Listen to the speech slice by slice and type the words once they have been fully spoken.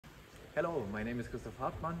Hello, my name is Christoph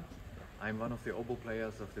Hartmann. I'm one of the oboe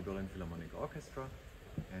players of the Berlin Philharmonic Orchestra,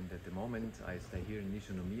 and at the moment I stay here in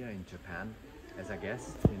Nishinomiya in Japan as a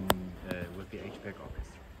guest with the HPAC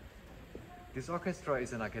Orchestra. This orchestra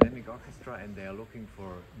is an academic orchestra, and they are looking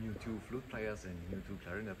for new 2 flute players and new 2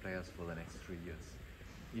 clarinet players for the next 3 years.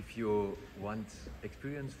 If you want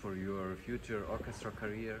experience for your future orchestra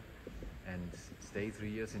career and stay 3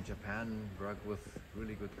 years in Japan, work with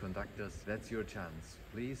really good conductors, that's your chance.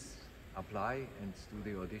 Please apply and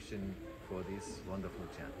do the audition for this wonderful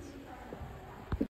chance.